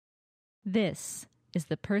This is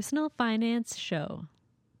the Personal Finance Show.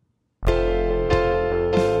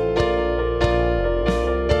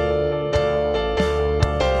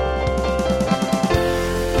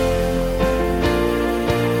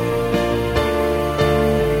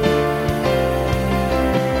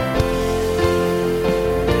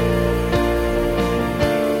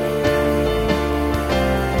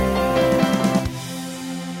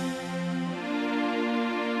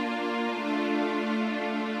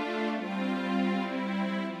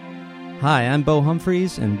 Hi, I'm Bo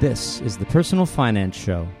Humphreys, and this is the Personal Finance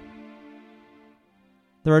Show.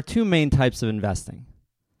 There are two main types of investing,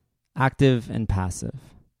 active and passive.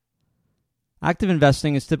 Active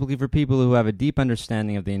investing is typically for people who have a deep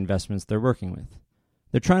understanding of the investments they're working with.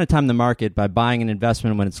 They're trying to time the market by buying an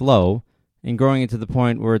investment when it's low and growing it to the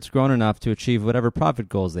point where it's grown enough to achieve whatever profit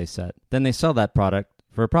goals they set. Then they sell that product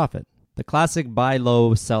for a profit. The classic buy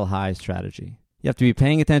low, sell high strategy. You have to be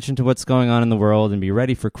paying attention to what's going on in the world and be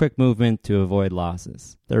ready for quick movement to avoid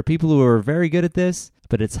losses. There are people who are very good at this,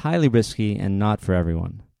 but it's highly risky and not for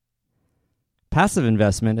everyone. Passive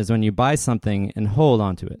investment is when you buy something and hold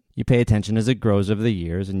onto it. You pay attention as it grows over the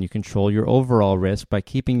years, and you control your overall risk by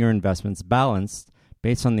keeping your investments balanced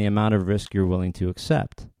based on the amount of risk you're willing to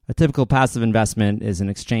accept. A typical passive investment is an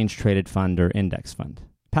exchange-traded fund or index fund.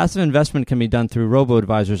 Passive investment can be done through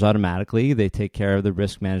robo-advisors automatically. They take care of the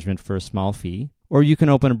risk management for a small fee. Or you can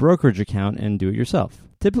open a brokerage account and do it yourself.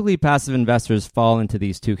 Typically, passive investors fall into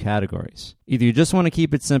these two categories. Either you just want to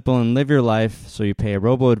keep it simple and live your life, so you pay a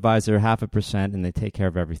robo-advisor 0.5% and they take care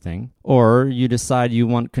of everything. Or you decide you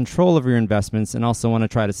want control of your investments and also want to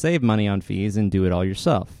try to save money on fees and do it all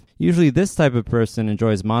yourself. Usually, this type of person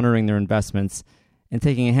enjoys monitoring their investments and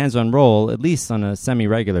taking a hands-on role, at least on a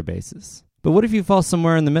semi-regular basis. But what if you fall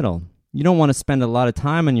somewhere in the middle? You don't want to spend a lot of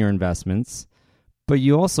time on your investments, but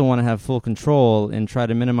you also want to have full control and try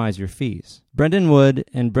to minimize your fees. Brendan Wood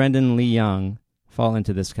and Brendan Lee Young fall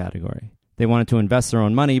into this category. They wanted to invest their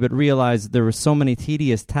own money, but realized there were so many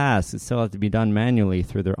tedious tasks that still had to be done manually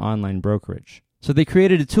through their online brokerage. So they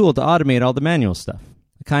created a tool to automate all the manual stuff,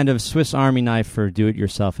 a kind of Swiss Army knife for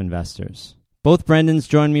do-it-yourself investors. Both Brendans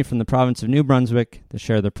joined me from the province of New Brunswick to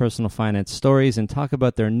share their personal finance stories and talk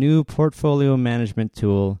about their new portfolio management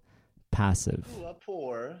tool, Passive.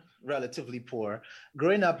 Relatively poor.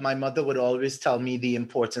 Growing up, my mother would always tell me the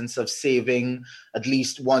importance of saving at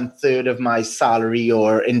least 1/3 of my salary,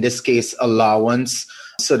 or in this case, allowance,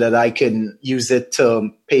 so that I can use it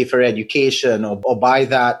to pay for education or buy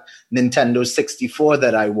that Nintendo 64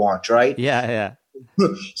 that I want, right? Yeah.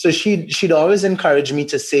 So she'd always encourage me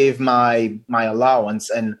to save my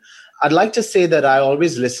allowance. And I'd like to say that I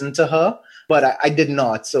always listened to her, but I did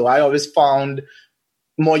not. So I always found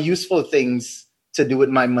more useful things to do with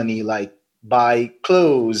my money, like buy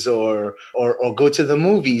clothes or go to the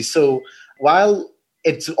movies. So while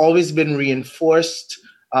it's always been reinforced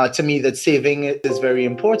to me that saving is very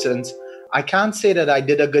important, I can't say that I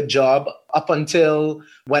did a good job up until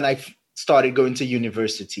when I started going to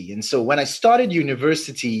university. And so when I started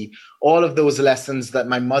university, all of those lessons that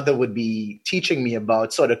my mother would be teaching me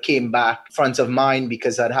about sort of came back front of mind,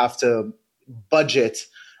 because I'd have to budget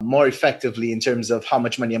more effectively in terms of how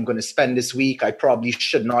much money I'm going to spend this week. I probably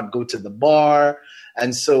should not go to the bar.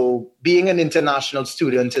 And so being an international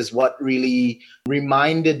student is what really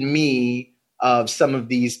reminded me of some of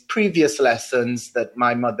these previous lessons that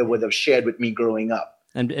my mother would have shared with me growing up.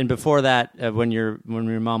 And before that, when your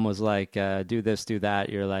mom was like, do this, do that,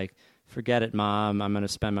 you're like, forget it, Mom, I'm going to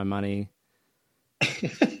spend my money.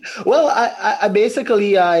 Well, I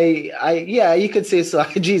basically, yeah, you could say so.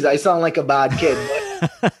 Geez, I sound like a bad kid.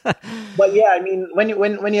 But yeah, I mean,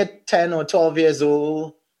 when you're 10 or 12 years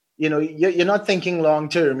old, you know, you're not thinking long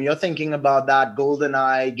term. You're thinking about that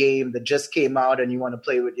GoldenEye game that just came out and you want to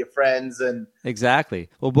play with your friends. And exactly.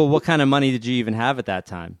 Well, but what kind of money did you even have at that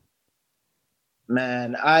time?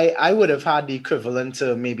 Man, I would have had the equivalent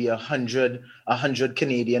to maybe 100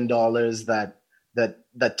 Canadian dollars that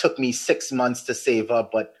took me 6 months to save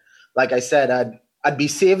up. But like I said, I'd be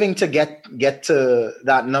saving to get to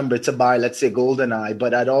that number to buy, let's say, GoldenEye,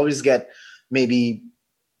 but I'd always get maybe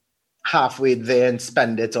halfway there and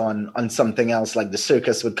spend it on something else, like the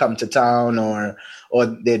circus would come to town, or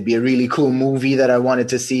there'd be a really cool movie that I wanted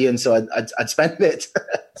to see, and so I'd spend it.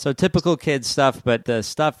 So typical kid stuff, but the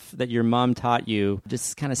stuff that your mom taught you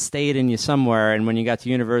just kind of stayed in you somewhere, and when you got to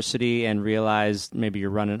university and realized maybe are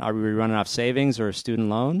we running off savings or a student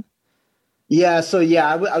loan? Yeah, so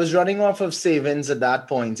I was running off of savings at that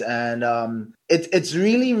point, and it's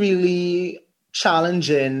really, really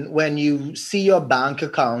challenging when you see your bank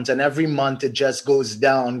account and every month it just goes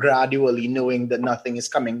down gradually, knowing that nothing is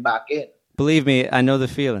coming back in. Believe me, I know the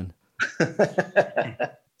feeling.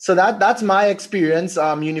 So that's my experience.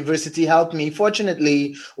 University helped me.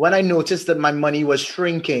 Fortunately, when I noticed that my money was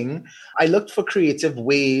shrinking, I looked for creative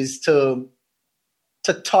ways to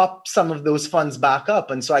top some of those funds back up.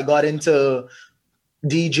 And so I got into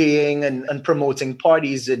DJing and promoting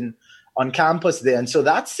parties on campus there. And so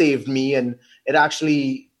that saved me, and it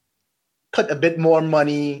actually put a bit more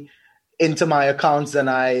money into my accounts than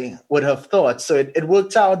I would have thought. So it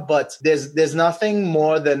worked out, but there's nothing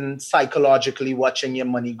more than psychologically watching your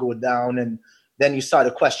money go down, and then you start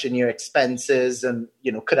to question your expenses and,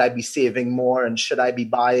 could I be saving more, and should I be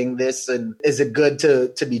buying this, and is it good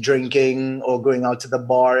to be drinking or going out to the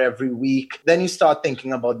bar every week? Then you start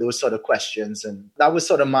thinking about those sort of questions. And that was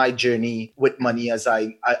sort of my journey with money as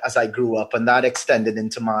I grew up, and that extended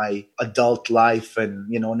into my adult life. And,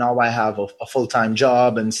 now I have a full-time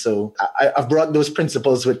job. And so I've brought those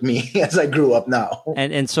principles with me as I grew up now.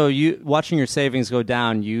 And so you, watching your savings go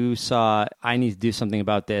down, you saw, I need to do something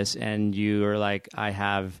about this. And you were like, I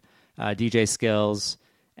have DJ skills,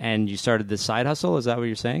 and you started this side hustle. Is that what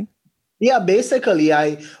you're saying? Yeah, basically,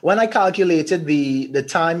 when I calculated the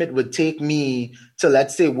time it would take me to,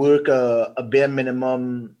 let's say, work a bare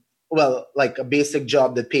minimum, well, like a basic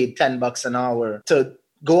job that paid $10 an hour, to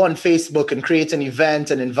go on Facebook and create an event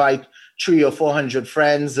and invite 300 or 400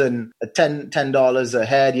 friends and $10 a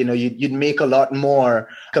head, you'd make a lot more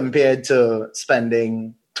compared to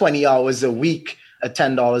spending 20 hours a week at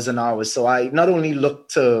 $10 an hour. So I not only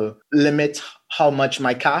looked to limit how much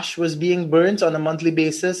my cash was being burnt on a monthly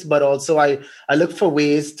basis, but also I looked for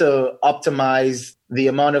ways to optimize the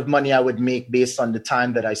amount of money I would make based on the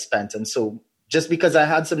time that I spent. And so just because I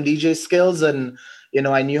had some DJ skills and,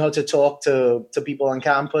 I knew how to talk to people on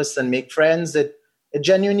campus and make friends, it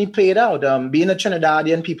genuinely played out. Being a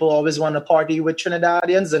Trinidadian, people always want to party with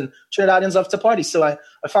Trinidadians, and Trinidadians love to party. So I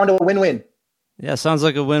found a win-win. Yeah, sounds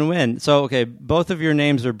like a win-win. So, okay, both of your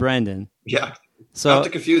names are Brendan. Yeah. So, not to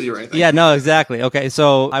confuse you or anything. Yeah, no, exactly. Okay,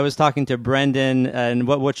 so I was talking to Brendan, and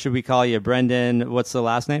what should we call you? Brendan, what's the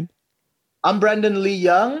last name? I'm Brendan Lee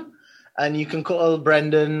Young, and you can call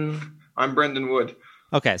Brendan... I'm Brendan Wood.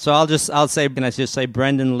 Okay, so I'll say, can I just say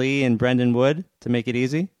Brendan Lee and Brendan Wood to make it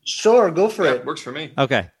easy? Sure, go for it. Works for me.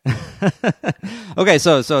 Okay. Okay,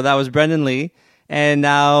 so that was Brendan Lee, and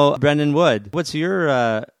now Brendan Wood. What's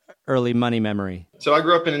your early money memory? So I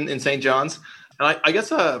grew up in St. John's, and I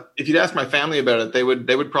guess if you'd ask my family about it, they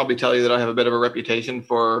would probably tell you that I have a bit of a reputation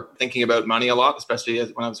for thinking about money a lot, especially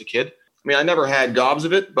when I was a kid. I mean, I never had gobs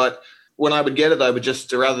of it, but when I would get it, I would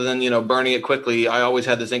just, rather than, burning it quickly, I always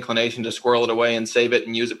had this inclination to squirrel it away and save it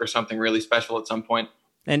and use it for something really special at some point.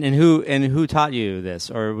 And who taught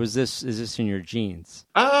is this in your genes?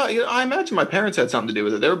 I imagine my parents had something to do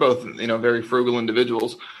with it. They were both, very frugal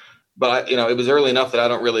individuals. But, it was early enough that I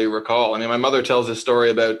don't really recall. I mean, my mother tells this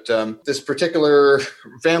story about this particular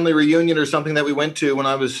family reunion or something that we went to when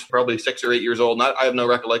I was probably 6 or 8 years old. And I have no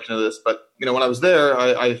recollection of this. But, when I was there,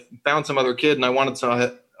 I found some other kid, and I wanted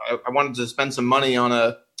to spend some money on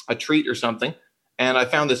a treat or something. And I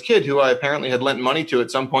found this kid who I apparently had lent money to at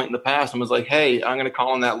some point in the past, and was like, hey, I'm going to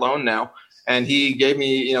call on that loan now. And he gave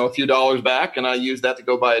me, a few dollars back, and I used that to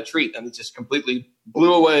go buy a treat. And it just completely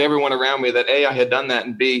blew away everyone around me that A, I had done that,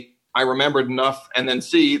 and B, I remembered enough, and then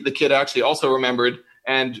C, the kid actually also remembered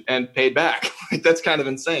and paid back. Like, that's kind of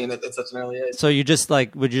insane at such an early age. So you just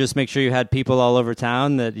would you just make sure you had people all over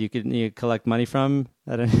town that you could collect money from?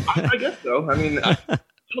 I guess so. I mean, I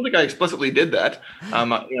don't think I explicitly did that.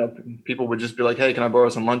 People would just be like, hey, can I borrow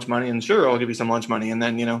some lunch money? And sure, I'll give you some lunch money. And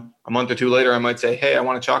then, a month or two later, I might say, hey, I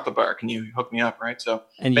want a chocolate bar. Can you hook me up? Right. So,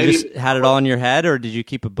 and you just had it all in your head, or did you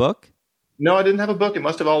keep a book? No, I didn't have a book. It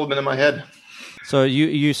must have all been in my head. So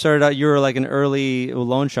you started out, you were like an early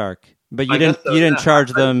loan shark, but you didn't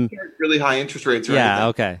charge them really high interest rates or anything.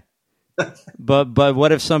 Okay. But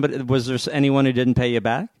what if was there anyone who didn't pay you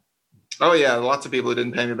back? Oh yeah, lots of people who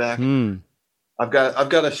didn't pay me back. I've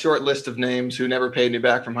got a short list of names who never paid me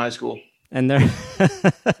back from high school. And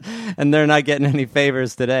they're not getting any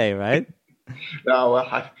favors today, right? No,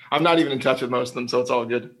 I'm not even in touch with most of them, so it's all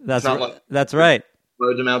good. That's right.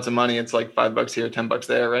 Large amounts of money. It's like $5 here, $10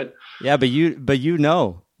 there, right? Yeah, but you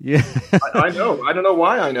know. Yeah. I know. I don't know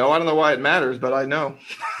why I know. I don't know why it matters, but I know.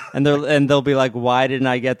 And they'll be like, why didn't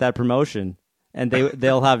I get that promotion? And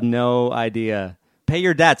they'll have no idea. Pay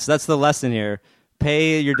your debts. That's the lesson here.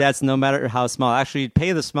 Pay your debts no matter how small. Actually,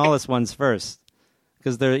 pay the smallest ones first,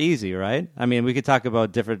 because they're easy, right? I mean, we could talk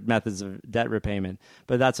about different methods of debt repayment,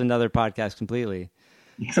 but that's another podcast completely.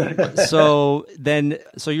 So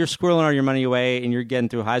you're squirreling all your money away, and you're getting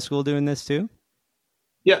through high school doing this too?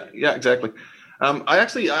 Yeah, exactly.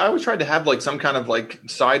 I always tried to have like some kind of like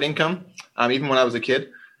side income, even when I was a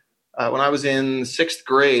kid. when I was in 6th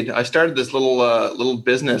grade, I started this little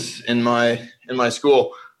business in my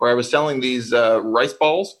school where I was selling these rice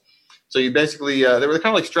balls. So you basically they were kind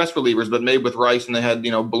of like stress relievers, but made with rice, and they had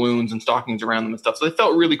balloons and stockings around them and stuff. So they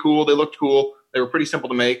felt really cool. They looked cool. They were pretty simple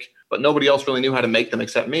to make, but nobody else really knew how to make them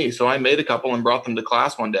except me. So I made a couple and brought them to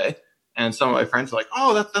class one day. And some of my friends were like,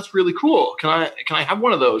 "Oh, that's really cool. Can I have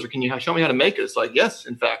one of those, or can you show me how to make it?" It's like, "Yes,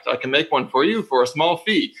 in fact, I can make one for you for a small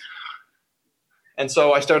fee." And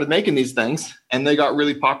so I started making these things, and they got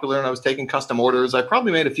really popular, and I was taking custom orders. I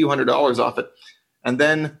probably made a few $100s off it. And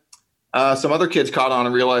then some other kids caught on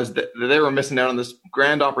and realized that they were missing out on this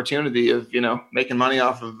grand opportunity of, making money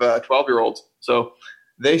off of 12-year-olds. So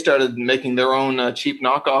they started making their own cheap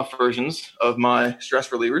knockoff versions of my stress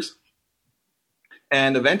relievers,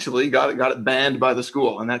 and eventually got it banned by the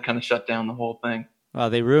school, and that kind of shut down the whole thing. Well,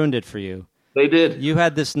 they ruined it for you. They did. You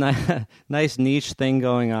had this nice niche thing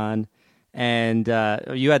going on, and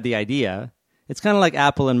you had the idea. It's kind of like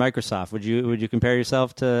Apple and Microsoft. Would you compare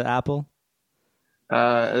yourself to Apple?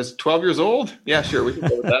 As 12 years old? Yeah, sure. We can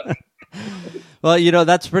go with that. Well,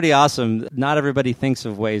 that's pretty awesome. Not everybody thinks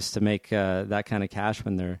of ways to make that kind of cash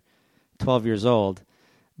when they're 12 years old.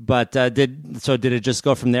 But did it just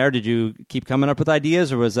go from there? Did you keep coming up with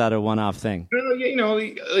ideas, or was that a one-off thing?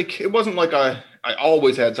 Like it wasn't like I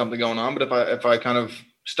always had something going on, but if I kind of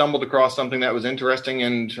stumbled across something that was interesting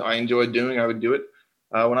and I enjoyed doing, I would do it.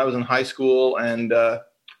 When I was in high school and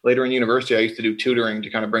later in university, I used to do tutoring to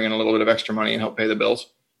kind of bring in a little bit of extra money and help pay the bills.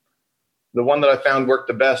 The one that I found worked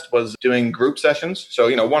the best was doing group sessions. So,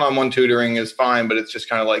 one-on-one tutoring is fine, but it's just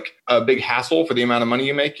kind of like a big hassle for the amount of money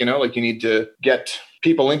you make. Like you need to get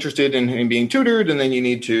people interested in being tutored, and then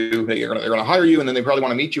they're going to hire you, and then they probably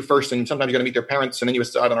want to meet you first, and sometimes you got to meet their parents, and then you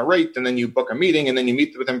decide on a rate, and then you book a meeting, and then you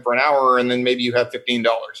meet with them for an hour, and then maybe you have $15,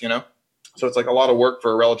 So it's like a lot of work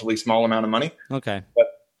for a relatively small amount of money. Okay. But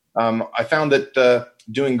I found that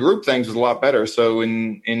doing group things was a lot better. So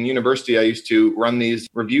in university, I used to run these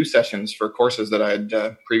review sessions for courses that I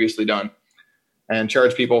had previously done, and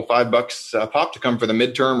charge people $5 a pop to come for the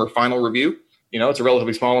midterm or final review. It's a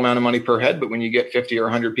relatively small amount of money per head, but when you get 50 or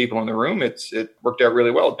 100 people in the room, it worked out really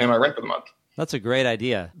well to pay my rent for the month. That's a great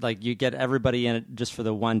idea. Like you get everybody in it just for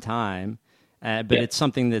the one time, but It's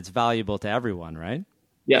something that's valuable to everyone, right?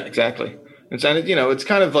 Yeah, exactly. It's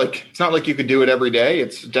kind of like, it's not like you could do it every day.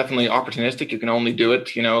 It's definitely opportunistic. You can only do it,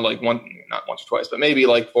 like not once or twice, but maybe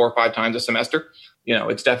like 4 or 5 times a semester.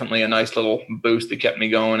 It's definitely a nice little boost that kept me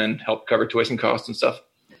going and helped cover tuition costs and stuff.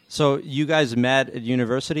 So you guys met at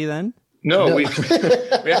university then? No, we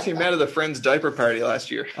actually met at a friend's diaper party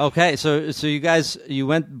last year. Okay, so you guys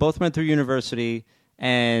both went through university,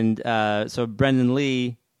 and so Brendan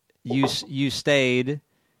Lee, you stayed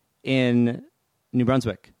in New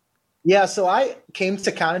Brunswick. Yeah, so I came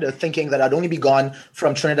to Canada thinking that I'd only be gone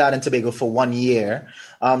from Trinidad and Tobago for 1 year.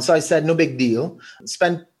 So I said, no big deal.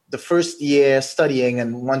 Spent the first year studying,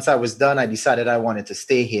 and once I was done, I decided I wanted to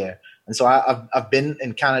stay here. And so I've been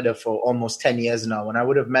in Canada for almost 10 years now, and I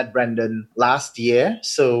would have met Brendan last year.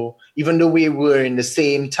 So even though we were in the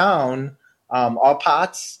same town, our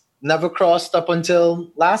paths never crossed up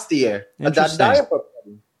until last year at that diaper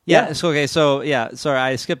party. Yeah. Okay. So sorry,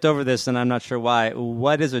 I skipped over this, and I'm not sure why.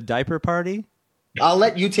 What is a diaper party? I'll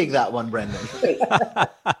let you take that one, Brendan.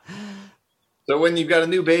 So when you've got a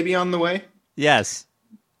new baby on the way? Yes.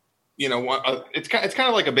 It's kind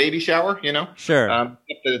of like a baby shower, Sure.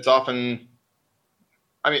 It's often,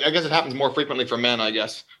 I guess it happens more frequently for men, I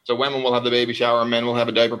guess. So women will have the baby shower, men will have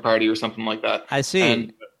a diaper party or something like that. I see.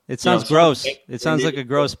 And, it sounds gross. It sounds like a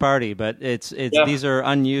gross party, but these are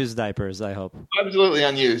unused diapers, I hope. Absolutely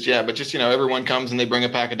unused, yeah. But just, everyone comes and they bring a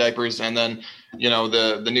pack of diapers, and then,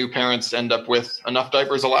 the new parents end up with enough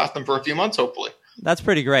diapers to last them for a few months, hopefully. That's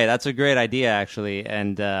pretty great. That's a great idea, actually.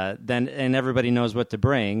 And then everybody knows what to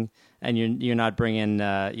bring. And you're not bringing,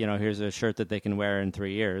 here's a shirt that they can wear in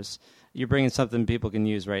 3 years. You're bringing something people can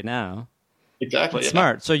use right now. Exactly. That's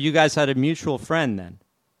smart. So you guys had a mutual friend then?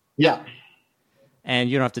 Yeah. And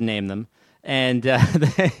you don't have to name them. And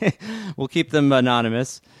we'll keep them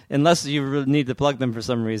anonymous, unless you really need to plug them for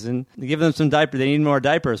some reason. Give them some diapers. They need more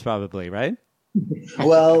diapers probably, right?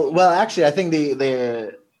 Well, actually, I think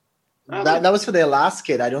that was for their last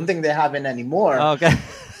kid. I don't think they have it anymore. Okay.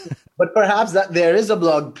 But perhaps that there is a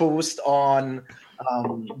blog post on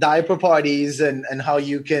diaper parties and how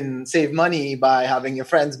you can save money by having your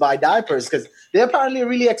friends buy diapers, because they're apparently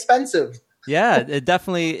really expensive. Yeah, it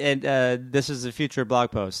definitely. And this is a future blog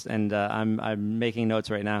post, and I'm making notes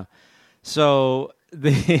right now. So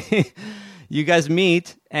you guys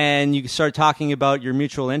meet and you start talking about your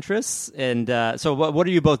mutual interests. And so what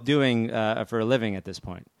are you both doing for a living at this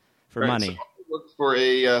point for money? work for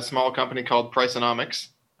a small company called Priceonomics.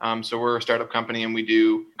 So we're a startup company and we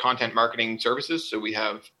do content marketing services. So we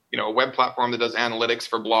have, a web platform that does analytics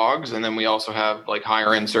for blogs. And then we also have like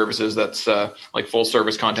higher end services that's like full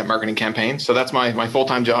service content marketing campaigns. So that's my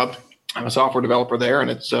full-time job. I'm a software developer there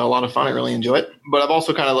and it's a lot of fun. I really enjoy it. But I've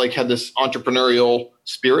also kind of like had this entrepreneurial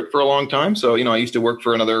spirit for a long time. So, I used to work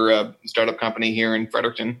for another startup company here in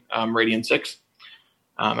Fredericton, Radian 6.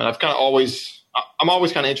 And I'm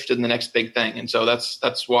always kind of interested in the next big thing. And so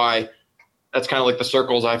that's why that's kind of like the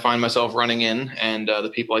circles I find myself running in. And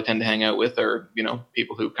the people I tend to hang out with are,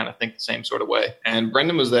 people who kind of think the same sort of way. And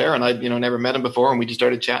Brendan was there and I'd, never met him before. And we just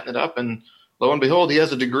started chatting it up. And lo and behold, he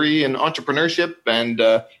has a degree in entrepreneurship and,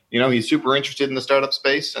 he's super interested in the startup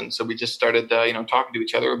space. And so we just started, talking to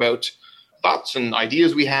each other about thoughts and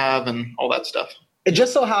ideas we have and all that stuff. It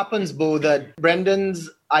just so happens, Bo, that Brendan's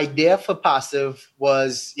idea for Passive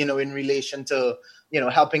was, in relation to,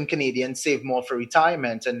 helping Canadians save more for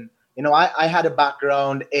retirement. And, I had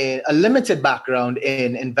a limited background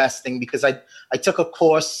in investing because I took a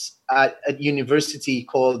course at university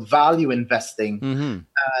called Value Investing. Mm-hmm.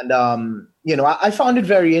 And, I found it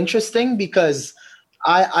very interesting because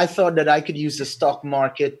I thought that I could use the stock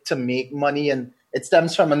market to make money. And it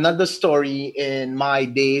stems from another story in my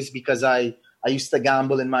days because I used to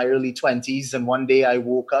gamble in my early 20s. And one day I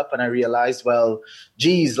woke up and I realized, well,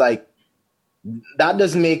 geez, like that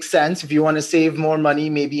doesn't make sense. If you want to save more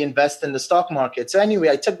money, maybe invest in the stock market. So anyway,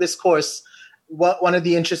 I took this course. One of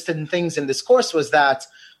the interesting things in this course was that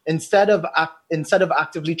instead of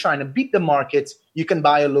actively trying to beat the market, you can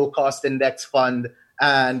buy a low-cost index fund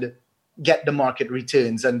and get the market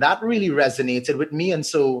returns. And that really resonated with me. And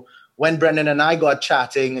so when Brendan and I got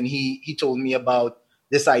chatting and he told me about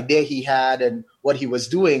this idea he had and what he was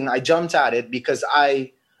doing, I jumped at it because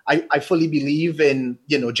I fully believe in,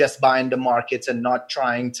 just buying the markets and not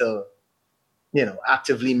trying to,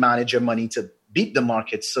 actively manage your money to beat the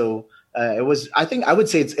market. So I would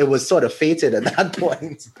say it was sort of fated at that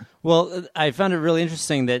point. Well, I found it really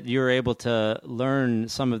interesting that you were able to learn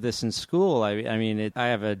some of this in school. I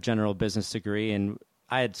have a general business degree and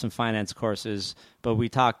I had some finance courses, but we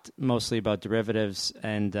talked mostly about derivatives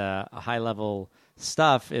and high level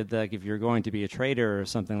stuff, like if you're going to be a trader or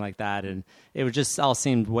something like that. And it was just all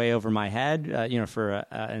seemed way over my head, for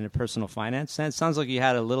in a personal finance sense. Sounds like you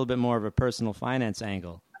had a little bit more of a personal finance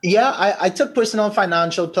angle. Yeah, I took personal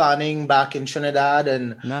financial planning back in Trinidad,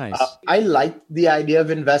 and nice. I liked the idea of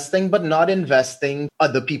investing, but not investing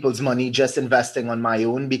other people's money, just investing on my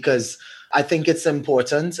own, because I think it's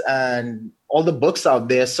important. And all the books out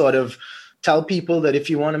there sort of tell people that if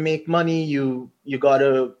you want to make money, you got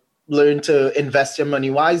to learn to invest your money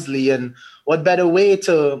wisely. And what better way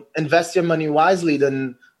to invest your money wisely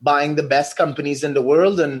than buying the best companies in the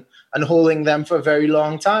world and holding them for a very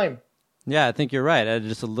long time? Yeah, I think you're right.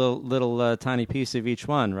 Just a little tiny piece of each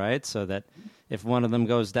one, right? So that if one of them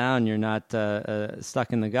goes down, you're not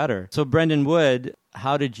stuck in the gutter. So Brendan Wood,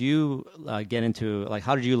 how did you get into,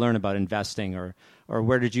 how did you learn about investing, or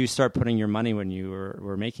where did you start putting your money when you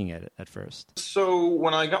were making it at first? So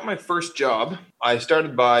when I got my first job, I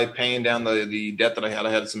started by paying down the debt that I had.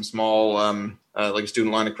 I had some small, like a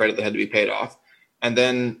student line of credit that had to be paid off. And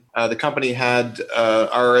then the company had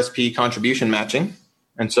RRSP contribution matching.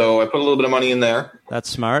 And so I put a little bit of money in there. That's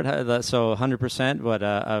smart. So 100%,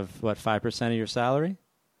 of 5% of your salary?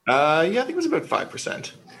 Yeah, I think it was about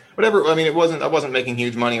 5%. Whatever. I mean, I wasn't making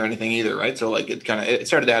huge money or anything either, right? So it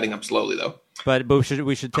started adding up slowly though. But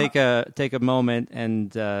we should take a moment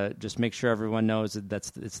and just make sure everyone knows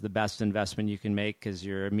that it's the best investment you can make, because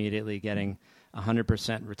you're immediately getting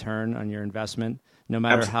 100% return on your investment, no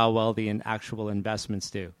matter Absolutely. How well the actual investments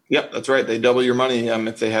do. Yep, that's right. They double your money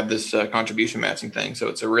if they have this contribution matching thing. So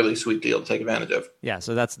it's a really sweet deal to take advantage of. Yeah,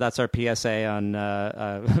 so that's our PSA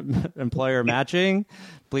on employer matching.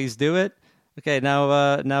 Please do it. Okay,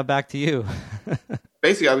 now back to you.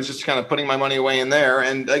 Basically, I was just kind of putting my money away in there.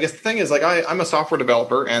 And I guess the thing is, I'm a software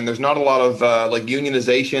developer, and there's not a lot of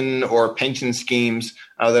unionization or pension schemes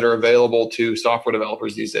that are available to software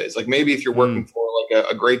developers these days. Like maybe if you're working for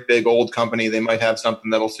a great big old company, they might have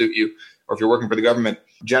something that'll suit you. Or if you're working for the government,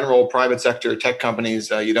 general private sector tech companies,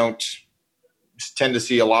 you don't tend to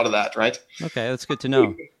see a lot of that, right? Okay, that's good to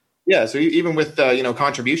know. Yeah, so even with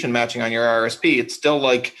contribution matching on your RRSP, it's still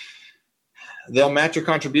like they'll match your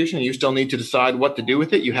contribution and you still need to decide what to do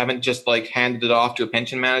with it. You haven't just handed it off to a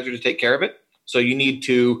pension manager to take care of it. So you need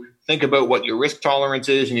to think about what your risk tolerance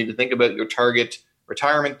is. You need to think about your target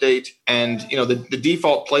retirement date. And, the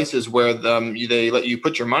default places where they let you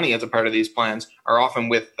put your money as a part of these plans are often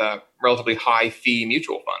with relatively high fee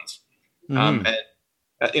mutual funds. And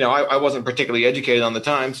I wasn't particularly educated on the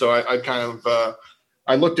time, so I kind of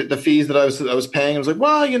I looked at the fees that I was paying. I was like,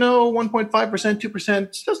 well, 1.5%,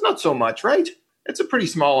 2%, that's not so much, right? It's a pretty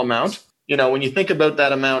small amount. When you think about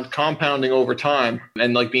that amount compounding over time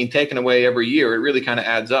and like being taken away every year, it really kind of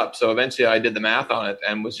adds up. So eventually I did the math on it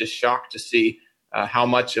and was just shocked to see how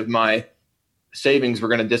much of my savings were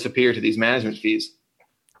going to disappear to these management fees.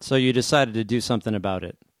 So you decided to do something about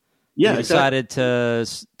it. Yeah, you decided to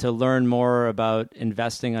learn more about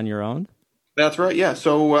investing on your own? That's right, yeah.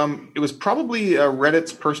 So it was probably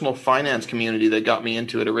Reddit's personal finance community that got me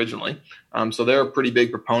into it originally. So they're pretty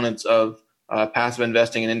big proponents of passive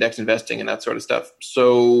investing and index investing and that sort of stuff.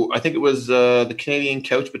 So I think it was the Canadian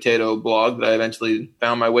Couch Potato blog that I eventually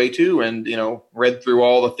found my way to and, read through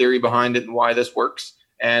all the theory behind it and why this works.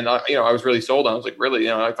 And, I was really sold on it. I was like, really,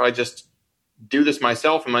 if I just do this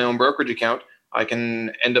myself in my own brokerage account, I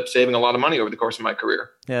can end up saving a lot of money over the course of my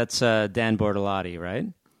career. Yeah, it's Dan Bortolotti, right?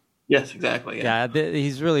 Yes, exactly. Yeah,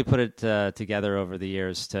 he's really put it together over the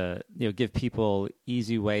years to give people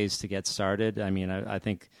easy ways to get started. I mean, I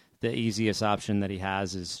think the easiest option that he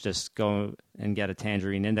has is just go and get a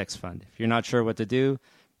Tangerine index fund. If you're not sure what to do,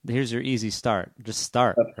 here's your easy start. Just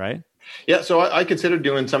start, right? Yeah, so I considered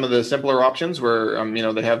doing some of the simpler options where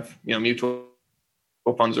they have mutual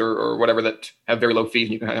funds or whatever that have very low fees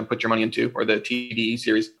and you can kind of put your money into, or the TDE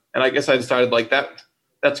series. And I guess I decided like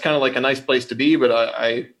that's kind of like a nice place to be, but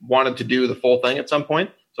I wanted to do the full thing at some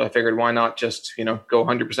point. So I figured why not just, go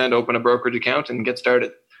 100%, open a brokerage account and get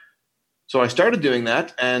started. So I started doing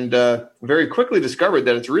that and very quickly discovered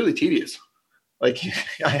that it's really tedious. Like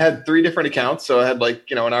I had 3 different accounts. So I had an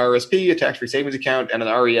RRSP, a tax-free savings account, and an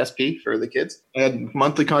RESP for the kids. I had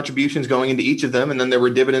monthly contributions going into each of them. And then there were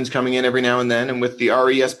dividends coming in every now and then. And with the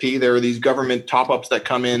RESP, there are these government top-ups that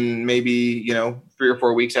come in maybe, 3 or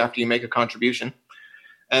 4 weeks after you make a contribution.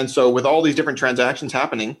 And so with all these different transactions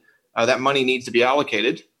happening, that money needs to be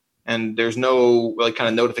allocated. And there's no kind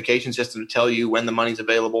of notification system to tell you when the money's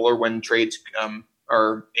available or when trades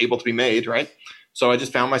are able to be made, right? So I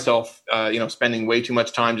just found myself, spending way too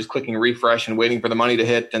much time just clicking refresh and waiting for the money to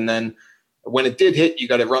hit. And then when it did hit, you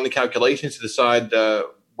got to run the calculations to decide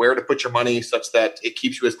where to put your money such that it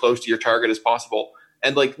keeps you as close to your target as possible.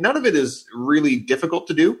 And none of it is really difficult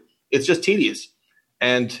to do. It's just tedious.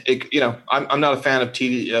 And I'm not a fan of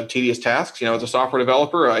tedious tasks. As a software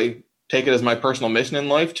developer, I take it as my personal mission in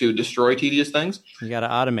life to destroy tedious things. You got to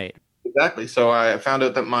automate. Exactly. So I found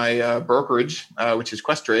out that my brokerage, which is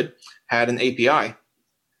Questrade, had an API.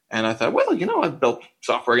 And I thought, well, I've built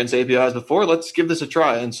software against APIs before. Let's give this a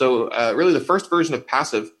try. And so really the first version of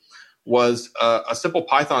Passive was a simple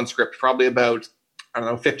Python script, probably about,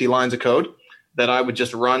 50 lines of code that I would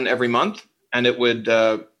just run every month. And it would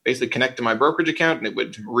basically connect to my brokerage account, and it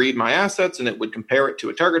would read my assets, and it would compare it to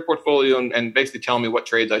a target portfolio and basically tell me what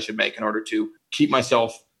trades I should make in order to keep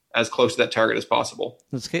myself as close to that target as possible.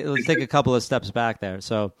 Let's take a couple of steps back there.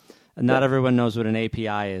 So not everyone knows what an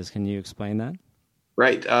API is. Can you explain that?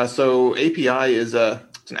 Right. So API is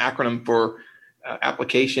it's an acronym for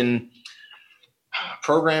Application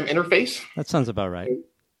Program Interface. That sounds about right.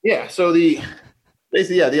 Yeah. So the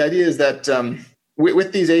idea is that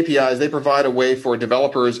with these APIs, they provide a way for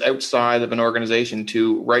developers outside of an organization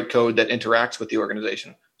to write code that interacts with the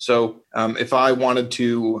organization. So if I wanted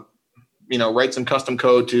to, write some custom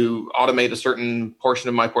code to automate a certain portion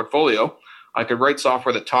of my portfolio, I could write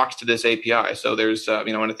software that talks to this API. So there's,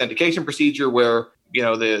 an authentication procedure where,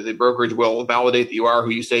 the brokerage will validate that you are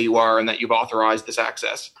who you say you are and that you've authorized this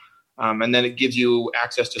access. And then it gives you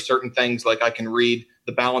access to certain things, like I can read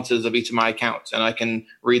the balances of each of my accounts, and I can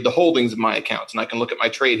read the holdings of my accounts, and I can look at my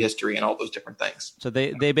trade history and all those different things. So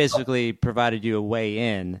they basically provided you a way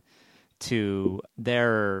in to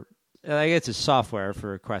their, I guess it's software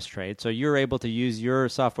for Questrade. So you're able to use your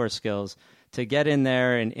software skills to get in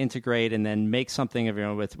there and integrate and then make something of your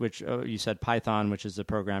own with, which you said Python, which is the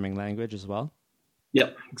programming language as well?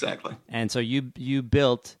 Yep, exactly. And so you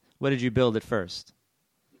built, what did you build at first?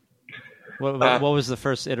 What was the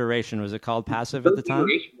first iteration? Was it called Passive at the time?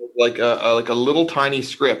 Like a little tiny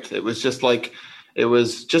script. It was just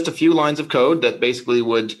a few lines of code that basically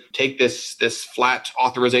would take this flat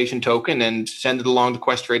authorization token and send it along to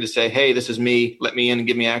Questrade to say, hey, this is me. Let me in and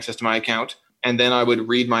give me access to my account. And then I would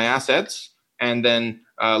read my assets and then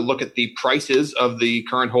look at the prices of the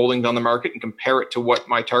current holdings on the market and compare it to what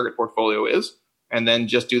my target portfolio is. And then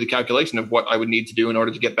just do the calculation of what I would need to do in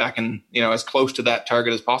order to get back in, as close to that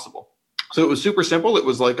target as possible. So it was super simple. It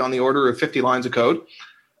was on the order of 50 lines of code.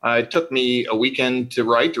 It took me a weekend to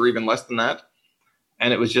write, or even less than that.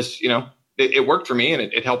 And it was just, it worked for me, and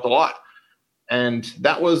it helped a lot. And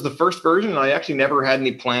that was the first version. I actually never had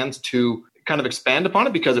any plans to kind of expand upon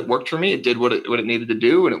it because it worked for me. It did what it needed to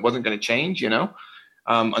do, and it wasn't going to change,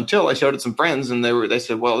 until I showed it to some friends, and they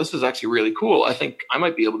said, well, this is actually really cool. I think I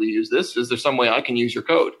might be able to use this. Is there some way I can use your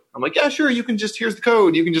code? I'm like, yeah, sure. Here's the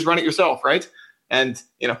code. You can just run it yourself. Right. And,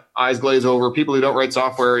 eyes glaze over. People who don't write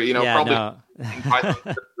software,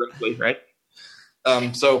 probably right.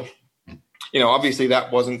 So, obviously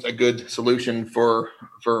that wasn't a good solution for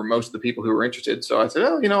most of the people who were interested. So I said,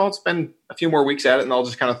 I'll spend a few more weeks at it, and I'll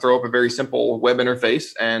just kind of throw up a very simple web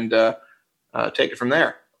interface and take it from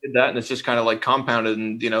there. Did that, and it's just kind of like compounded.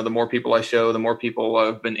 And, the more people I show, the more people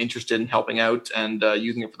have been interested in helping out and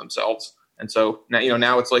using it for themselves. And so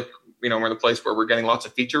now it's like, we're in a place where we're getting lots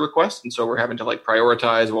of feature requests. And so we're having to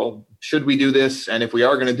prioritize, well, should we do this? And if we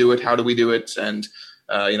are going to do it, how do we do it? And,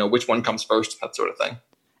 which one comes first, that sort of thing.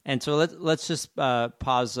 And so let's just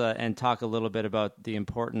pause and talk a little bit about the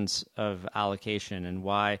importance of allocation and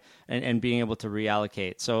why, and being able to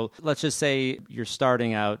reallocate. So let's just say you're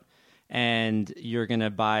starting out and you're going to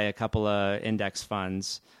buy a couple of index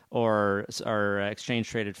funds or exchange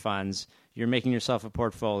traded funds. You're making yourself a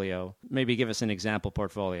portfolio. Maybe give us an example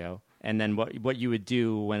portfolio, and then what you would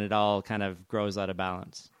do when it all kind of grows out of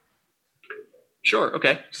balance. Sure.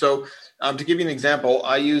 Okay. So to give you an example,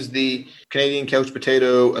 I use the Canadian Couch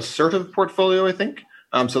Potato Assertive portfolio, I think.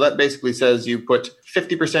 So that basically says you put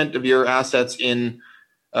 50% of your assets in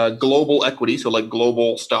global equity, so like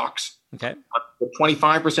global stocks. Okay.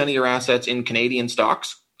 25% of your assets in Canadian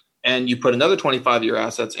stocks, and you put another 25% of your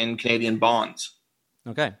assets in Canadian bonds.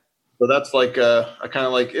 Okay. So that's like a kind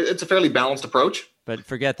of like, it's a fairly balanced approach. But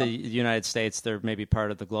forget the United States. They're maybe part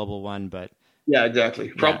of the global one, but... Yeah,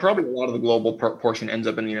 exactly. Yeah. Probably a lot of the global portion ends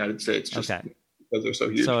up in the United States just because they're so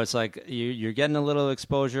huge. So it's like you're getting a little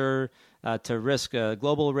exposure to risk,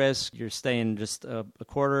 global risk. You're staying just a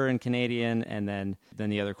quarter in Canadian and then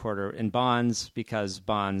the other quarter in bonds, because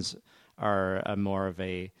bonds are more of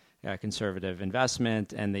a conservative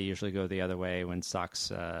investment, and they usually go the other way when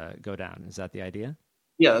stocks go down. Is that the idea?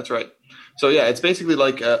 Yeah, that's right. So yeah, it's basically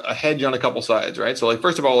like a hedge on a couple sides, right? So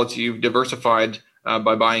first of all, you've diversified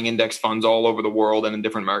by buying index funds all over the world and in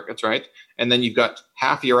different markets, right? And then you've got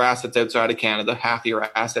half of your assets outside of Canada, half of your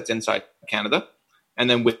assets inside Canada. And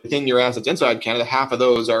then within your assets inside Canada, half of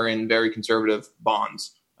those are in very conservative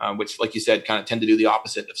bonds, which, like you said, kind of tend to do the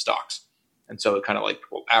opposite of stocks. And so it kind of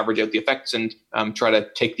will average out the effects and try to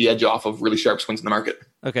take the edge off of really sharp swings in the market.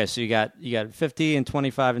 Okay, so you got 50 and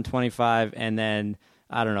 25 and 25, and then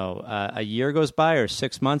I don't know, a year goes by or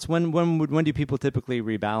 6 months. When do people typically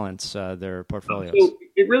rebalance their portfolios? So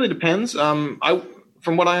it really depends.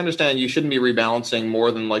 From what I understand, you shouldn't be rebalancing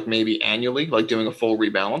more than maybe annually, doing a full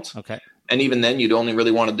rebalance. Okay. And even then, you'd only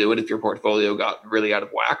really want to do it if your portfolio got really out of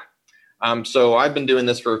whack. So I've been doing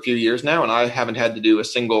this for a few years now, and I haven't had to do a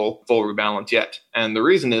single full rebalance yet. And the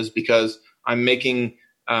reason is because I'm making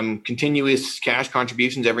continuous cash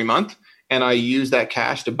contributions every month, and I use that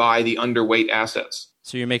cash to buy the underweight assets.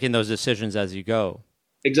 So you're making those decisions as you go.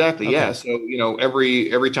 Exactly. Okay. Yeah. So,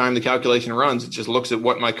 every time the calculation runs, it just looks at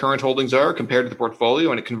what my current holdings are compared to the portfolio,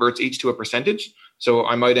 and it converts each to a percentage. So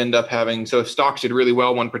I might end up having, if stocks did really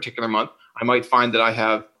well one particular month, I might find that I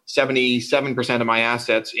have 77% of my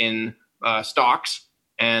assets in stocks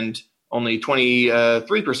and only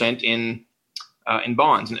 23% in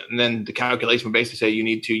bonds. And then the calculation would basically say you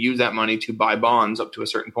need to use that money to buy bonds up to a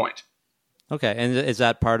certain point. Okay, and is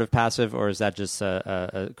that part of passive, or is that just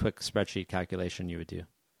a quick spreadsheet calculation you would do?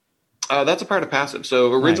 That's a part of passive.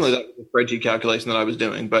 So originally That was a spreadsheet calculation that I was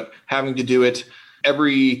doing, but having to do it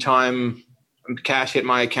every time cash hit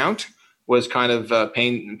my account was kind of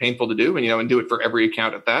painful to do, and do it for every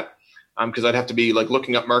account at that, because I'd have to be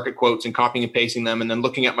looking up market quotes and copying and pasting them, and then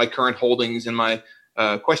looking at my current holdings in my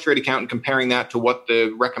Questrade account and comparing that to what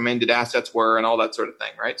the recommended assets were and all that sort of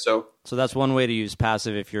thing, right? So that's one way to use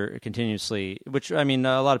passive if you're continuously, which I mean,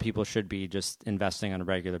 a lot of people should be just investing on a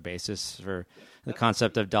regular basis for the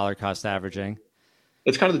concept of dollar cost averaging.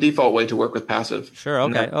 It's kind of the default way to work with passive. Sure.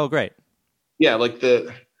 Okay. Oh, great. Yeah,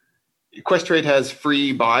 the Questrade has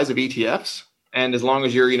free buys of ETFs, and as long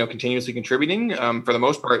as you're continuously contributing, for the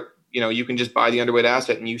most part, you can just buy the underweight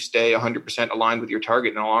asset and you stay 100% aligned with your target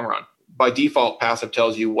in the long run. By default, passive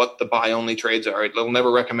tells you what the buy-only trades are. It'll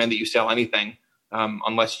never recommend that you sell anything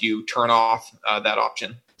unless you turn off that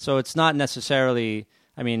option. So it's not necessarily,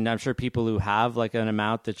 I mean, I'm sure people who have an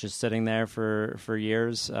amount that's just sitting there for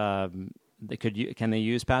years, can they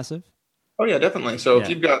use passive? Oh yeah, definitely. So if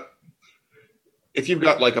you've got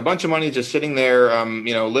a bunch of money just sitting there,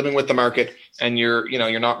 living with the market, and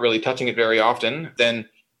you're not really touching it very often, then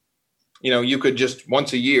you could just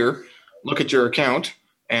once a year look at your account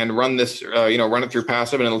and run this, run it through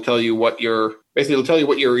Passive, and it'll tell you what your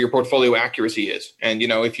portfolio accuracy is. And,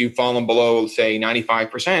 if you've fallen below, say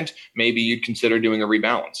 95%, maybe you'd consider doing a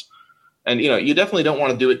rebalance. And, you definitely don't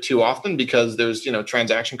want to do it too often because there's,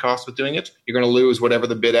 transaction costs with doing it. You're going to lose whatever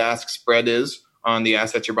the bid-ask spread is on the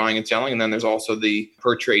assets you're buying and selling. And then there's also the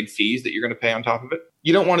per trade fees that you're going to pay on top of it.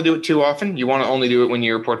 You don't want to do it too often. You want to only do it when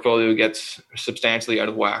your portfolio gets substantially out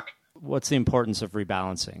of whack. What's the importance of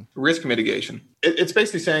rebalancing? Risk mitigation. It's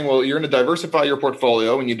basically saying, well, you're going to diversify your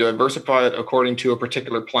portfolio and you diversify it according to a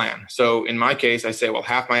particular plan. So in my case, I say, well,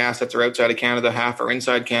 half my assets are outside of Canada, half are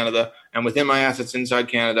inside Canada. And within my assets inside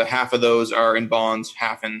Canada, half of those are in bonds,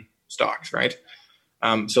 half in stocks, right?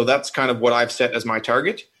 So that's kind of what I've set as my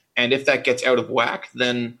target. And if that gets out of whack,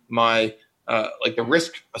 then my the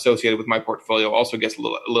risk associated with my portfolio also gets a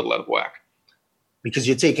little out of whack. Because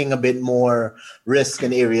you're taking a bit more risk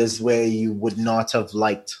in areas where you would not have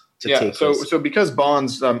liked to take risk. So because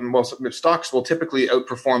bonds, stocks will typically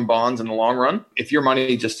outperform bonds in the long run. If your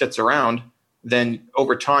money just sits around, then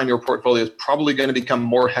over time your portfolio is probably going to become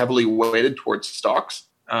more heavily weighted towards stocks.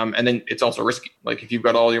 And then it's also risky. Like if you've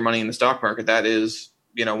got all your money in the stock market, that is,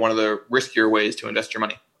 one of the riskier ways to invest your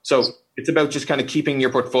money. So it's about just kind of keeping your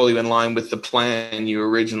portfolio in line with the plan you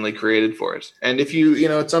originally created for it. And if you,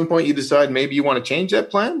 at some point you decide maybe you want to change that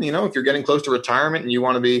plan, if you're getting close to retirement and you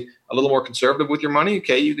want to be a little more conservative with your money,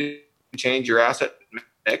 okay, you can change your asset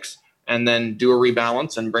mix and then do a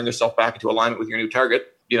rebalance and bring yourself back into alignment with your new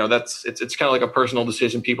target. It's kind of like a personal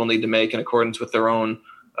decision people need to make in accordance with their own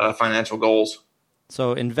financial goals.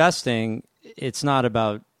 So investing, it's not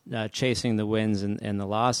about chasing the wins and the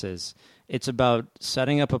losses. It's about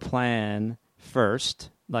setting up a plan first,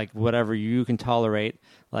 like whatever you can tolerate,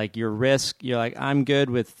 like your risk. You're like, I'm good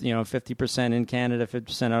with, 50% in Canada,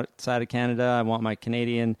 50% outside of Canada. I want my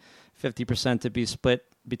Canadian 50% to be split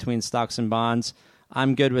between stocks and bonds.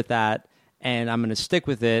 I'm good with that. And I'm going to stick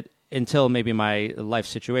with it until maybe my life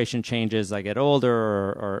situation changes, I get older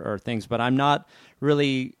or things. But I'm not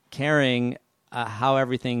really caring how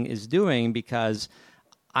everything is doing because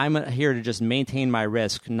I'm here to just maintain my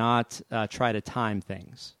risk, not try to time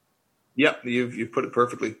things. Yeah, you've put it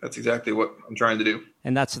perfectly. That's exactly what I'm trying to do.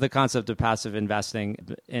 And that's the concept of passive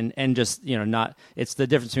investing, and just not. It's the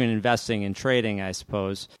difference between investing and trading, I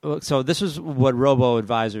suppose. So this is what robo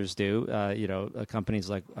advisors do. Companies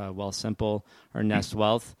like Wealthsimple or Nest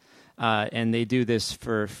Wealth, and they do this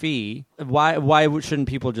for a fee. Why shouldn't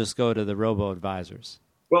people just go to the robo advisors?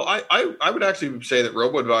 Well, I would actually say that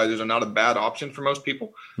robo-advisors are not a bad option for most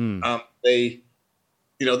people. They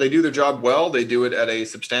do their job well. They do it at a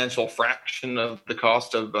substantial fraction of the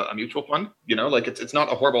cost of a mutual fund. It's not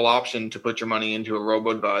a horrible option to put your money into a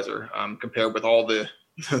robo-advisor compared with all the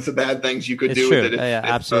bad things you could do with it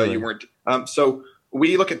if you weren't. So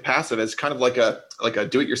we look at passive as kind of like a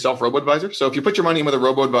do-it-yourself robo-advisor. So if you put your money in with a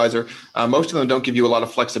robo-advisor, most of them don't give you a lot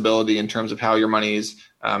of flexibility in terms of how your money is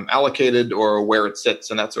allocated or where it sits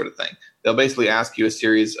and that sort of thing. They'll basically ask you a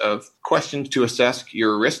series of questions to assess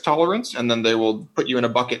your risk tolerance, and then they will put you in a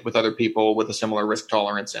bucket with other people with a similar risk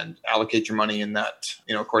tolerance and allocate your money in that,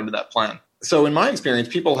 according to that plan. So in my experience,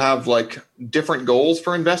 people have different goals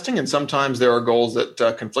for investing, and sometimes there are goals that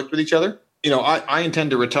conflict with each other. I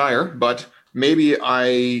intend to retire, but maybe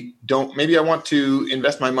I don't. Maybe I want to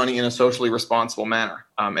invest my money in a socially responsible manner.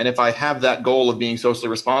 And if I have that goal of being socially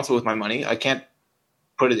responsible with my money, I can't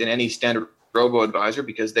put it in any standard robo-advisor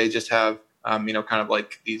because they just have, kind of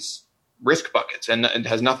like these risk buckets, and it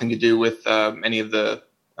has nothing to do with any of the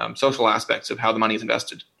social aspects of how the money is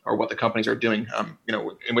invested or what the companies are doing,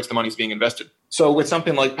 in which the money is being invested. So with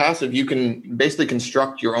something like passive, you can basically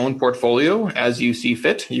construct your own portfolio as you see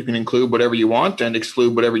fit. You can include whatever you want and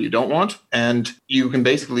exclude whatever you don't want. And you can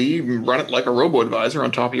basically run it like a robo-advisor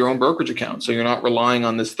on top of your own brokerage account. So you're not relying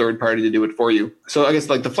on this third party to do it for you. So I guess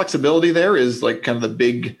the flexibility there is kind of the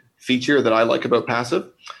big feature that I like about passive.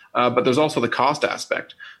 But there's also the cost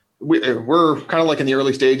aspect. We're kind of in the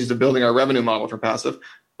early stages of building our revenue model for passive.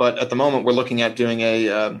 But at the moment, we're looking at doing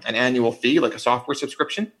an annual fee, like a software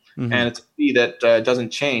subscription. Mm-hmm. And it's a fee that doesn't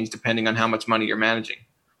change depending on how much money you're managing.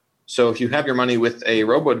 So if you have your money with a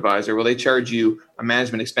robo-advisor, well, they charge you a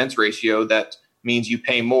management expense ratio that means you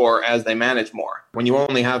pay more as they manage more. When you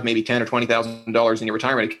only have maybe $10,000 or $20,000 in your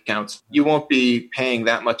retirement accounts, you won't be paying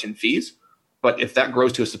that much in fees. But if that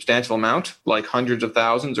grows to a substantial amount, like hundreds of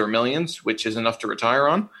thousands or millions, which is enough to retire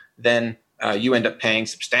on, then you end up paying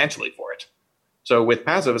substantially for it. So with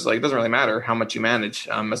passive, it's it doesn't really matter how much you manage.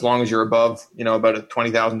 As long as you're above, about a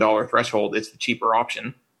 $20,000 threshold, it's the cheaper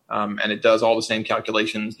option. And it does all the same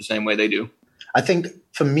calculations the same way they do. I think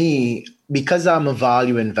for me, because I'm a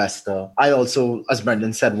value investor, I also, as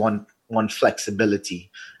Brendan said, want want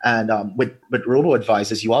flexibility. And with robo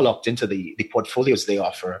advisors, you are locked into the portfolios they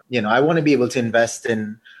offer. I want to be able to invest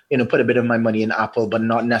in, put a bit of my money in Apple, but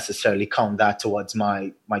not necessarily count that towards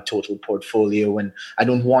my total portfolio. And I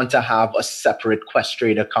don't want to have a separate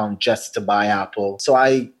Questrade account just to buy Apple. So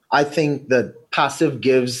I think that passive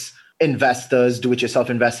gives investors, do-it-yourself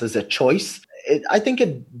investors, a choice. I think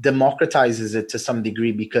it democratizes it to some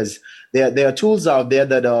degree, because there are tools out there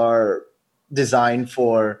that are designed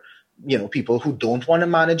for people who don't want to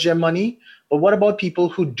manage their money. But what about people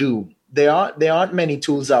who do? There aren't many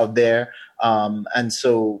tools out there, and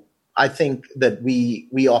so I think that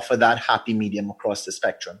we offer that happy medium across the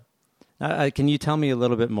spectrum. Can you tell me a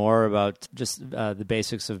little bit more about just the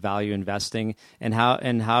basics of value investing and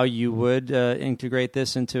how you would integrate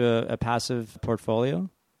this into a passive portfolio?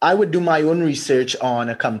 I would do my own research on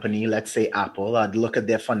a company, let's say Apple. I'd look at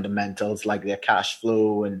their fundamentals, like their cash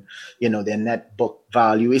flow and, their net book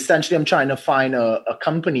value. Essentially, I'm trying to find a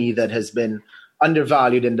company that has been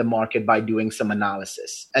undervalued in the market by doing some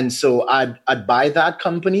analysis. And so I'd buy that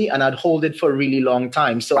company and I'd hold it for a really long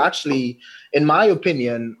time. So actually, in my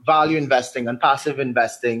opinion, value investing and passive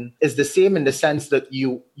investing is the same in the sense that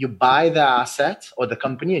you buy the asset or the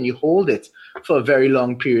company and you hold it for a very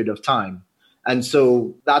long period of time. And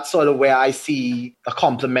so that's sort of where I see a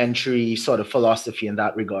complementary sort of philosophy in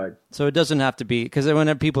that regard. So it doesn't have to be, because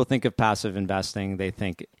when people think of passive investing, they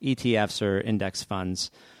think ETFs or index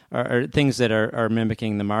funds or things that are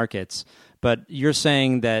mimicking the markets. But you're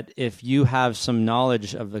saying that if you have some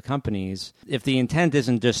knowledge of the companies, if the intent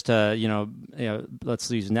isn't just to,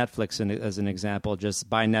 let's use Netflix as an example, just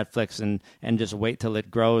buy Netflix and just wait till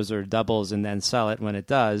it grows or doubles and then sell it when it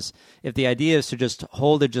does. If the idea is to just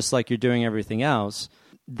hold it just like you're doing everything else,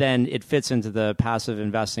 then it fits into the passive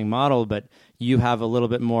investing model, but you have a little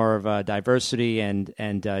bit more of a diversity and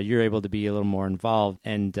you're able to be a little more involved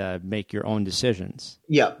and make your own decisions.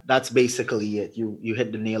 Yeah, that's basically it. You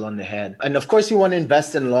hit the nail on the head. And of course, you want to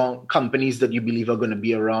invest in long companies that you believe are going to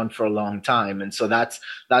be around for a long time. And so that's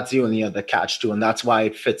the only other catch too. And that's why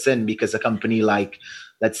it fits in, because a company like,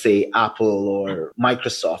 let's say, Apple or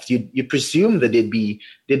Microsoft, you presume that they'd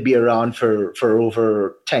be around for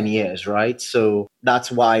over 10 years, right? So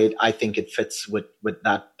that's why I think it fits with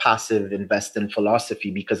that passive investing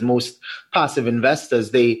philosophy, because most passive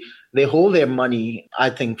investors, they hold their money,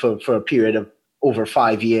 I think, for a period of over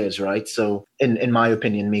 5 years, right? So in my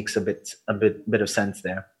opinion, makes a bit of sense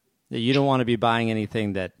there. You don't want to be buying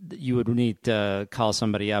anything that you would need to call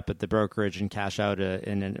somebody up at the brokerage and cash out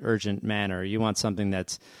in an urgent manner. You want something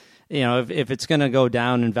that's, if it's going to go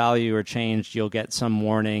down in value or change, you'll get some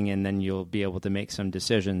warning and then you'll be able to make some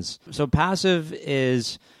decisions. So passive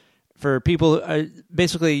is for people,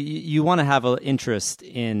 basically you want to have an interest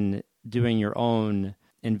in doing your own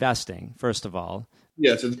investing, first of all.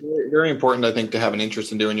 Yes, it's very, very important, I think, to have an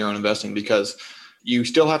interest in doing your own investing, because you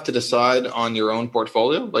still have to decide on your own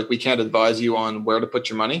portfolio. Like, we can't advise you on where to put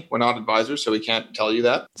your money. We're not advisors, so we can't tell you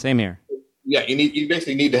that. Same here. Yeah, you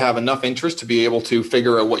basically need to have enough interest to be able to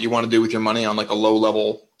figure out what you want to do with your money on like a low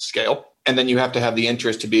level scale. And then you have to have the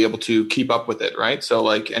interest to be able to keep up with it, right? So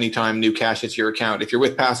like anytime new cash hits your account, if you're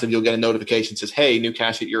with passive, you'll get a notification that says, hey, new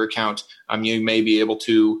cash hit your account. You may be able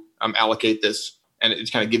to allocate this. And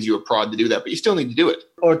it kind of gives you a prod to do that, but you still need to do it.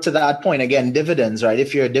 Or to that point, again, dividends, right?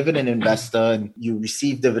 If you're a dividend investor and you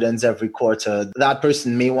receive dividends every quarter, that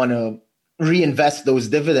person may want to reinvest those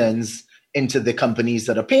dividends into the companies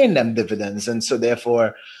that are paying them dividends. And so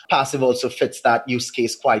therefore, passive also fits that use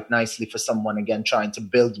case quite nicely for someone, again, trying to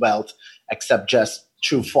build wealth, except just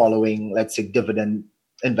through following, let's say, dividend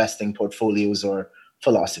investing portfolios or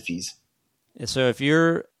philosophies. So if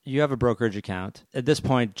you have a brokerage account at this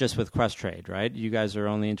point, just with Questrade, right? You guys are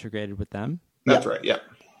only integrated with them? That's right. Yeah.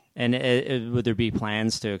 And would there be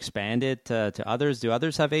plans to expand it to others? Do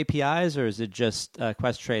others have APIs, or is it just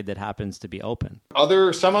Questrade that happens to be open?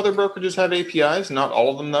 Some other brokerages have APIs, not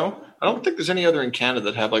all of them though. I don't think there's any other in Canada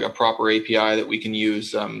that have like a proper API that we can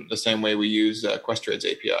use the same way we use Questrade's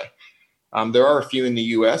API. There are a few in the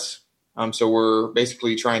US. So we're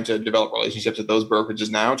basically trying to develop relationships with those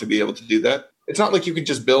brokerages now to be able to do that. It's not like you could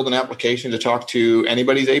just build an application to talk to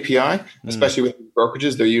anybody's API, especially with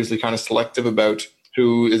brokerages. They're usually kind of selective about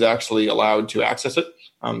who is actually allowed to access it.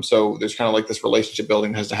 So there's kind of like this relationship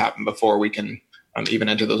building has to happen before we can even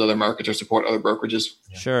enter those other markets or support other brokerages.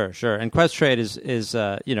 Sure. And Questrade is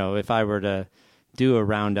if I were to do a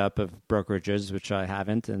roundup of brokerages, which I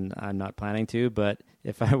haven't, and I'm not planning to. But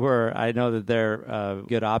if I were, I know that they're a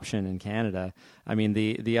good option in Canada. I mean,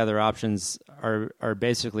 the other options are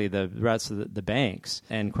basically the rest of the banks,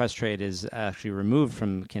 and Questrade is actually removed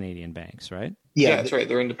from Canadian banks, right? Yeah, that's right.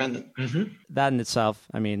 They're independent. Mm-hmm. That in itself,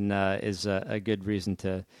 I mean, is a good reason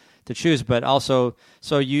to choose. But also,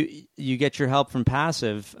 so you get your help from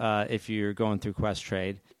passive if you're going through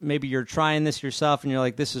Questrade. Maybe you're trying this yourself and you're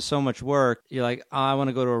like, this is so much work. You're like, oh, I want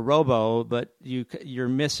to go to a robo, but you're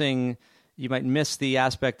missing. You might miss the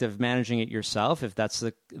aspect of managing it yourself if that's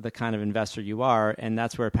the kind of investor you are, and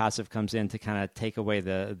that's where passive comes in to kind of take away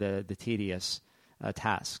the tedious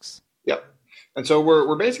tasks. Yep. And so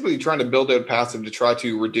we're basically trying to build out passive to try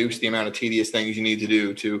to reduce the amount of tedious things you need to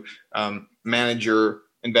do to manage your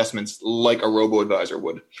investments like a robo-advisor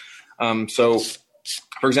would. So,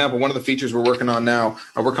 for example, one of the features we're working on now,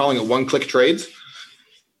 we're calling it one-click trades.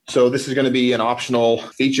 So this is going to be an optional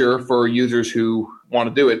feature for users who want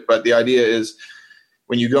to do it. But the idea is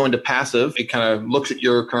when you go into passive, it kind of looks at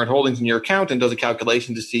your current holdings in your account and does a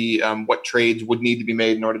calculation to see what trades would need to be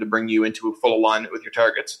made in order to bring you into a full alignment with your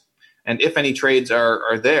targets. And if any trades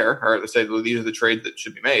are there, or let's say these are the trades that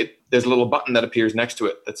should be made, there's a little button that appears next to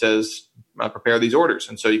it that says, prepare these orders.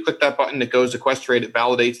 And so you click that button, it goes to Questrade, it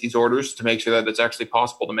validates these orders to make sure that it's actually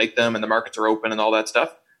possible to make them and the markets are open and all that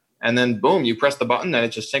stuff. And then boom, you press the button and it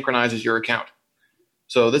just synchronizes your account.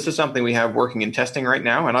 So this is something we have working in testing right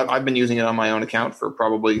now. And I've been using it on my own account for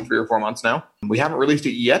probably 3 or 4 months now. We haven't released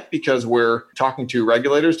it yet because we're talking to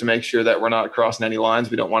regulators to make sure that we're not crossing any lines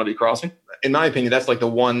we don't want to be crossing. In my opinion, that's like the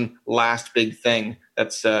one last big thing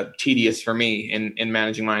that's tedious for me in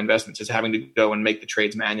managing my investments is having to go and make the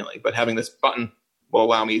trades manually. But having this button will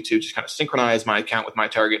allow me to just kind of synchronize my account with my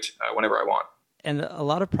target whenever I want. And a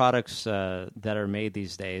lot of products that are made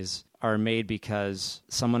these days are made because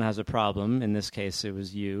someone has a problem. In this case, it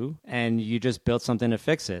was you, and you just built something to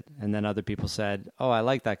fix it. And then other people said, oh, I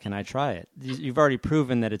like that. Can I try it? You've already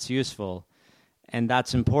proven that it's useful. And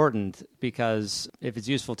that's important because if it's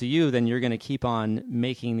useful to you, then you're going to keep on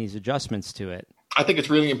making these adjustments to it. I think it's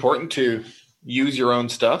really important to use your own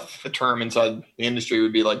stuff. The term inside the industry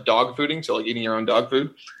would be like dog fooding, so like eating your own dog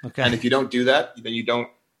food. Okay. And if you don't do that, then you don't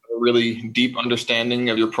have a really deep understanding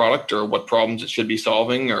of your product or what problems it should be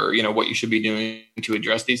solving or what you should be doing to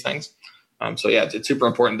address these things. So yeah, it's super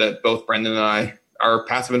important that both Brendan and I are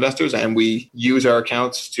passive investors and we use our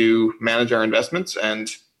accounts to manage our investments and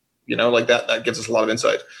like that gives us a lot of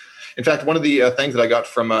insight. In fact, one of the things that I got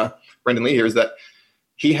from Brendan Lee here is that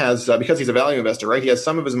he has, because he's a value investor, right? He has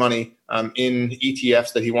some of his money in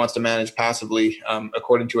ETFs that he wants to manage passively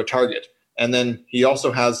according to a target. And then he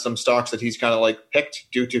also has some stocks that he's kind of like picked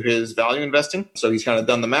due to his value investing. So he's kind of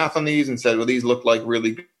done the math on these and said, well, these look like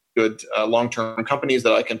really good long-term companies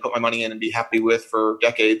that I can put my money in and be happy with for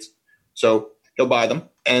decades. So he'll buy them.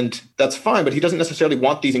 And that's fine, but he doesn't necessarily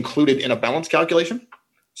want these included in a balance calculation.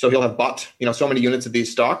 So he'll have bought, so many units of these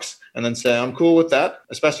stocks and then say, I'm cool with that,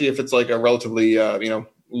 especially if it's like a relatively,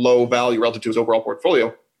 low value relative to his overall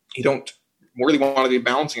portfolio. You don't really want to be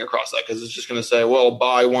balancing across that because it's just going to say, well,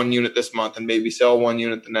 buy 1 unit this month and maybe sell 1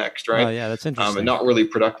 unit the next, right? Oh, yeah, that's interesting. And not really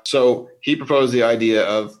productive. So he proposed the idea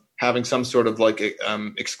of having some sort of like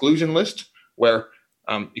exclusion list where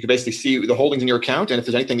you can basically see the holdings in your account. And if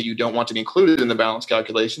there's anything that you don't want to be included in the balance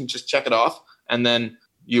calculation, just check it off. And then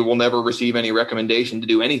you will never receive any recommendation to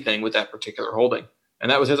do anything with that particular holding.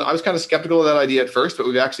 And that was I was kind of skeptical of that idea at first, but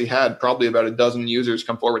we've actually had probably about a dozen users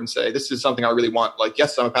come forward and say, this is something I really want. Like,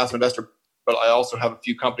 yes, I'm a passive investor, but I also have a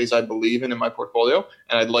few companies I believe in my portfolio,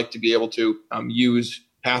 and I'd like to be able to use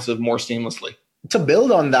passive more seamlessly. To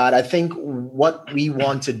build on that, I think what we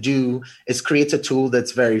want to do is create a tool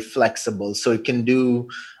that's very flexible. So it can do,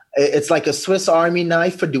 it's like a Swiss Army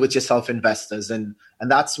knife for do-it-yourself investors. And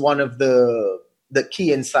that's one of the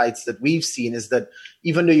key insights that we've seen is that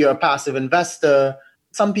even though you're a passive investor,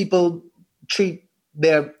 some people treat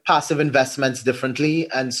their passive investments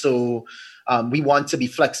differently. And so we want to be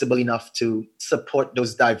flexible enough to support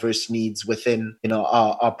those diverse needs within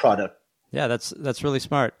our product. Yeah, that's really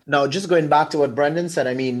smart. Now, just going back to what Brendan said,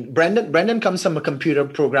 I mean, Brendan comes from a computer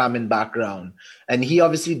programming background, and he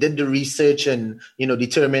obviously did the research and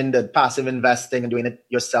determined that passive investing and doing it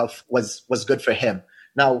yourself was good for him.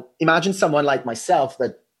 Now, imagine someone like myself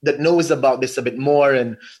that knows about this a bit more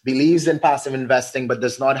and believes in passive investing, but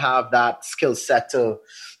does not have that skill set to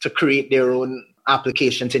create their own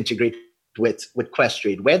application to integrate with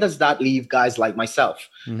Questrade. Where does that leave guys like myself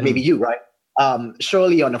and maybe you, right?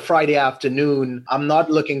 surely on a Friday afternoon, I'm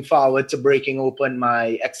not looking forward to breaking open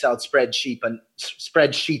my Excel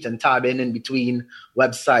spreadsheet and tabbing in between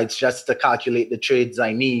websites just to calculate the trades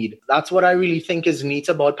I need. That's what I really think is neat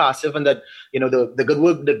about passive, and that, the good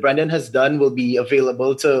work that Brendan has done will be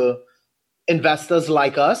available to investors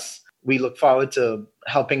like us. We look forward to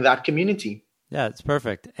helping that community. Yeah, it's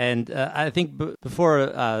perfect. And I think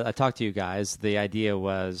before I talked to you guys, the idea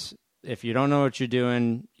was, if you don't know what you're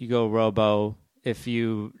doing, you go robo. If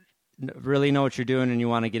you really know what you're doing and you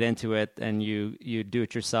want to get into it, and you do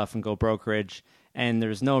it yourself and go brokerage. And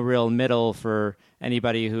there's no real middle for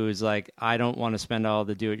anybody who's like, I don't want to spend all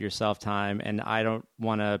the do-it-yourself time, and I don't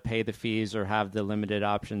want to pay the fees or have the limited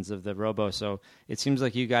options of the robo. So it seems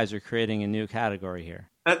like you guys are creating a new category here.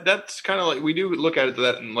 That's kind of like, we do look at it to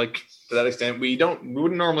that extent. We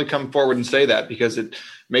wouldn't normally come forward and say that because it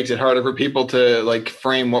makes it harder for people to like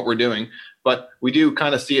frame what we're doing. But we do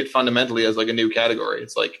kind of see it fundamentally as like a new category.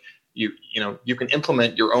 It's like you can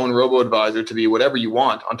implement your own robo-advisor to be whatever you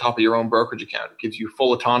want on top of your own brokerage account. It gives you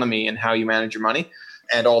full autonomy in how you manage your money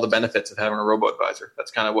and all the benefits of having a robo-advisor.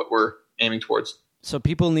 That's kind of what we're aiming towards. So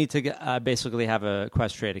people need to basically have a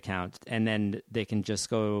Questrade account, and then they can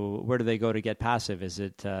just go, where do they go to get passive? Is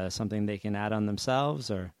it something they can add on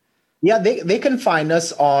themselves, or? Yeah, they can find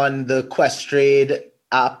us on the Questrade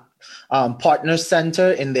app partner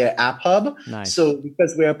center in their app hub. Nice. So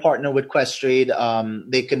because we're a partner with Questrade,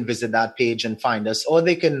 they can visit that page and find us, or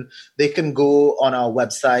they can go on our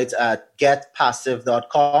website at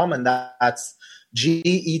getpassive.com, and that's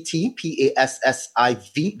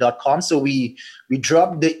GETPASSIV.com. So we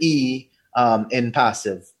dropped the E in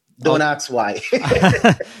passive. Don't ask why.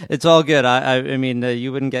 It's all good. I mean,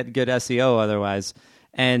 you wouldn't get good SEO otherwise.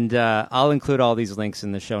 And I'll include all these links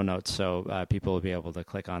in the show notes so people will be able to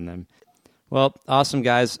click on them. Well, awesome,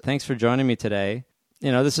 guys. Thanks for joining me today.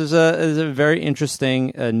 This is a very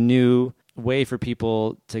interesting new way for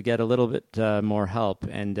people to get a little bit more help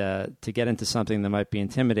and to get into something that might be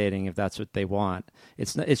intimidating if that's what they want.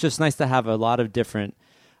 It's just nice to have a lot of different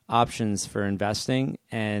options for investing,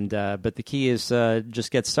 and but the key is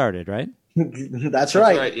just get started, right? That's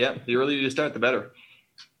right. Yeah, the earlier you start, the better.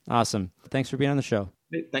 Awesome. Thanks for being on the show.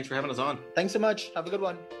 Hey, thanks for having us on. Thanks so much. Have a good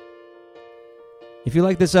one. If you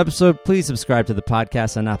like this episode, please subscribe to the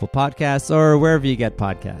podcast on Apple Podcasts or wherever you get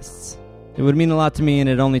podcasts. It would mean a lot to me, and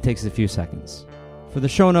it only takes a few seconds. For the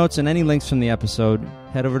show notes and any links from the episode,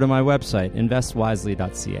 head over to my website,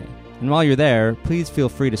 investwisely.ca. And while you're there, please feel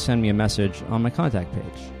free to send me a message on my contact page.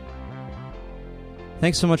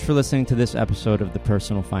 Thanks so much for listening to this episode of The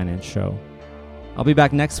Personal Finance Show. I'll be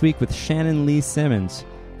back next week with Shannon Lee Simmons,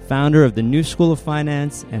 founder of the New School of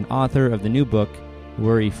Finance and author of the new book,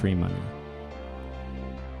 Worry-Free Money.